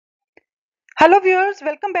Hello viewers,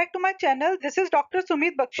 welcome back to my channel. This is Dr.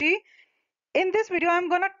 Sumit Bakshi. In this video, I'm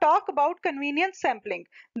going to talk about convenience sampling.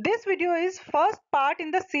 This video is first part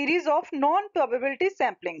in the series of non-probability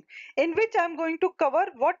sampling, in which I'm going to cover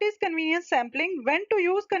what is convenience sampling, when to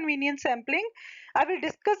use convenience sampling. I will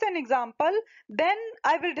discuss an example, then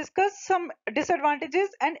I will discuss some disadvantages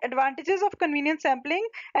and advantages of convenience sampling,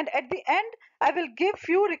 and at the end, I will give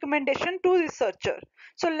few recommendations to researchers.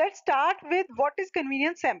 So let's start with what is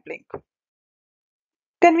convenience sampling.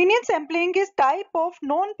 Convenience sampling is type of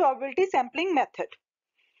non-probability sampling method.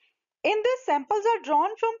 In this, samples are drawn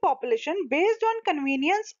from population based on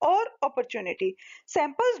convenience or opportunity.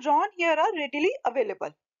 Samples drawn here are readily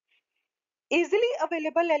available. Easily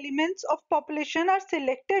available elements of population are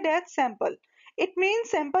selected as sample. It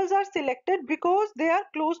means samples are selected because they are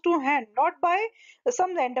close to hand, not by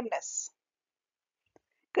some randomness.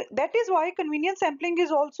 That is why convenience sampling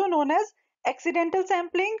is also known as accidental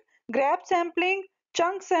sampling, grab sampling,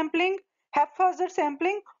 chunk sampling, haphazard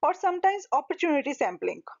sampling, or sometimes opportunity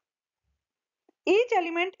sampling. Each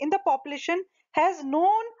element in the population has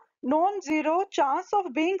non-zero chance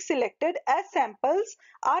of being selected, as samples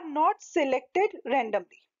are not selected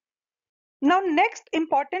randomly. Now, next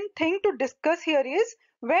important thing to discuss here is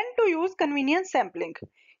when to use convenience sampling.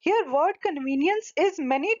 Here, word convenience is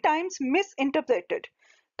many times misinterpreted.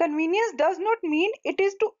 Convenience does not mean it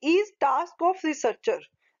is to ease task of researcher.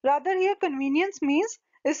 Rather, here convenience means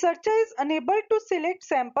researcher is unable to select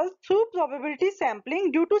samples through probability sampling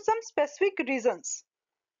due to some specific reasons.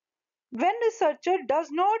 When researcher does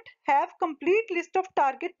not have complete list of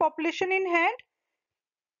target population in hand,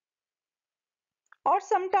 or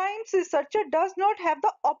sometimes researcher does not have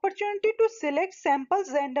the opportunity to select samples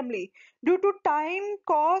randomly due to time,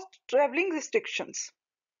 cost, traveling restrictions.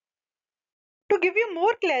 To give you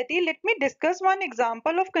more clarity, let me discuss one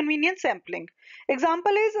example of convenience sampling.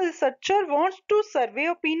 Example is a researcher wants to survey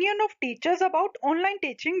opinion of teachers about online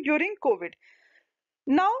teaching during COVID.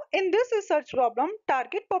 Now, in this research problem,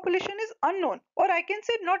 target population is unknown, or I can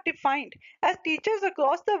say not defined, as teachers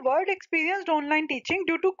across the world experienced online teaching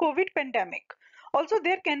due to COVID pandemic. Also,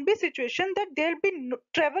 there can be situation that there will be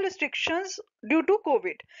travel restrictions due to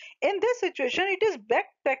COVID. In this situation, it is best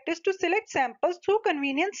practice to select samples through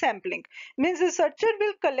convenience sampling. Means researcher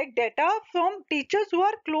will collect data from teachers who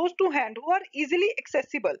are close to hand, who are easily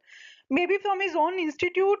accessible, maybe from his own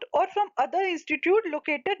institute or from other institute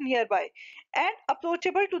located nearby and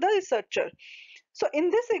approachable to the researcher. So in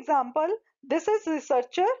this example, this is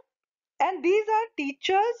researcher and these are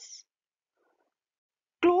teachers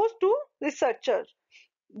close to researcher.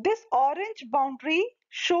 This orange boundary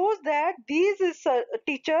shows that these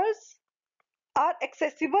teachers are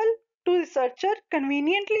accessible to researcher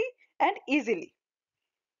conveniently and easily.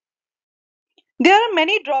 There are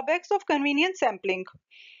many drawbacks of convenience sampling.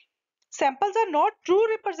 Samples are not true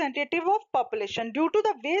representative of population due to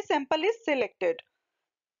the way sample is selected.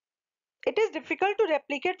 It is difficult to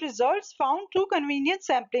replicate results found through convenience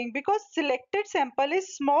sampling because selected sample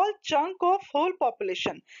is small chunk of whole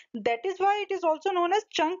population. That is why it is also known as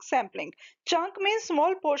chunk sampling. Chunk means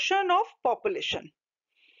small portion of population.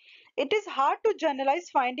 It is hard to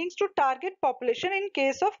generalize findings to target population in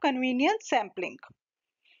case of convenience sampling.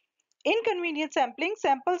 In convenience sampling,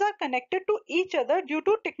 samples are connected to each other due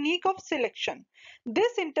to technique of selection.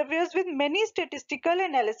 This interferes with many statistical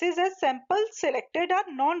analysis as samples selected are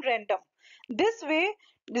non-random. This way,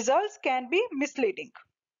 results can be misleading.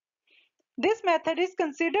 This method is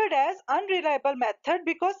considered as unreliable method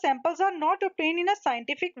because samples are not obtained in a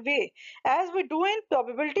scientific way as we do in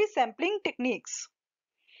probability sampling techniques.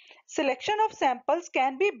 Selection of samples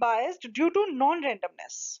can be biased due to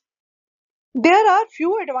non-randomness. There are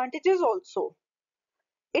few advantages also.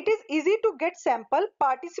 It is easy to get sample,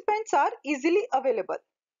 participants are easily available.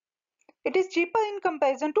 It is cheaper in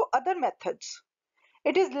comparison to other methods.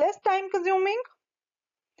 It is less time consuming.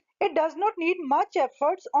 It does not need much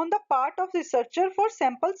efforts on the part of researcher for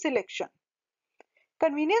sample selection.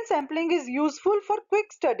 Convenience sampling is useful for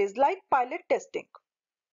quick studies like pilot testing.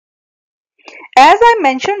 As I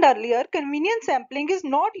mentioned earlier, convenience sampling is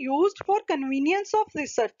not used for convenience of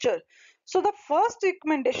researcher. So the first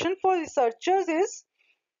recommendation for researchers is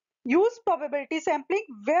use probability sampling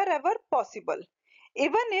wherever possible.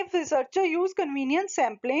 Even if researcher use convenience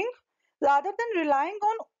sampling, rather than relying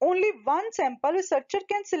on only one sample, researcher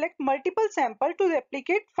can select multiple samples to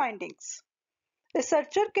replicate findings.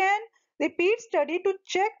 Researcher can repeat study to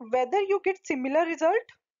check whether you get similar result.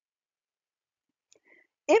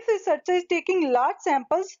 If researcher is taking large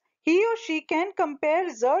samples, he or she can compare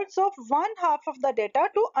results of one half of the data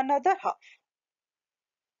to another half.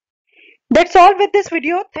 That's all with this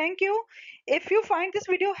video. Thank you. If you find this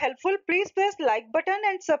video helpful, please press like button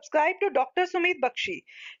and subscribe to Dr. Sumit Bakshi.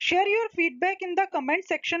 Share your feedback in the comment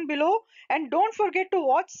section below and don't forget to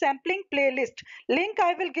watch sampling playlist. Link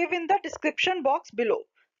I will give in the description box below.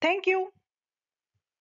 Thank you.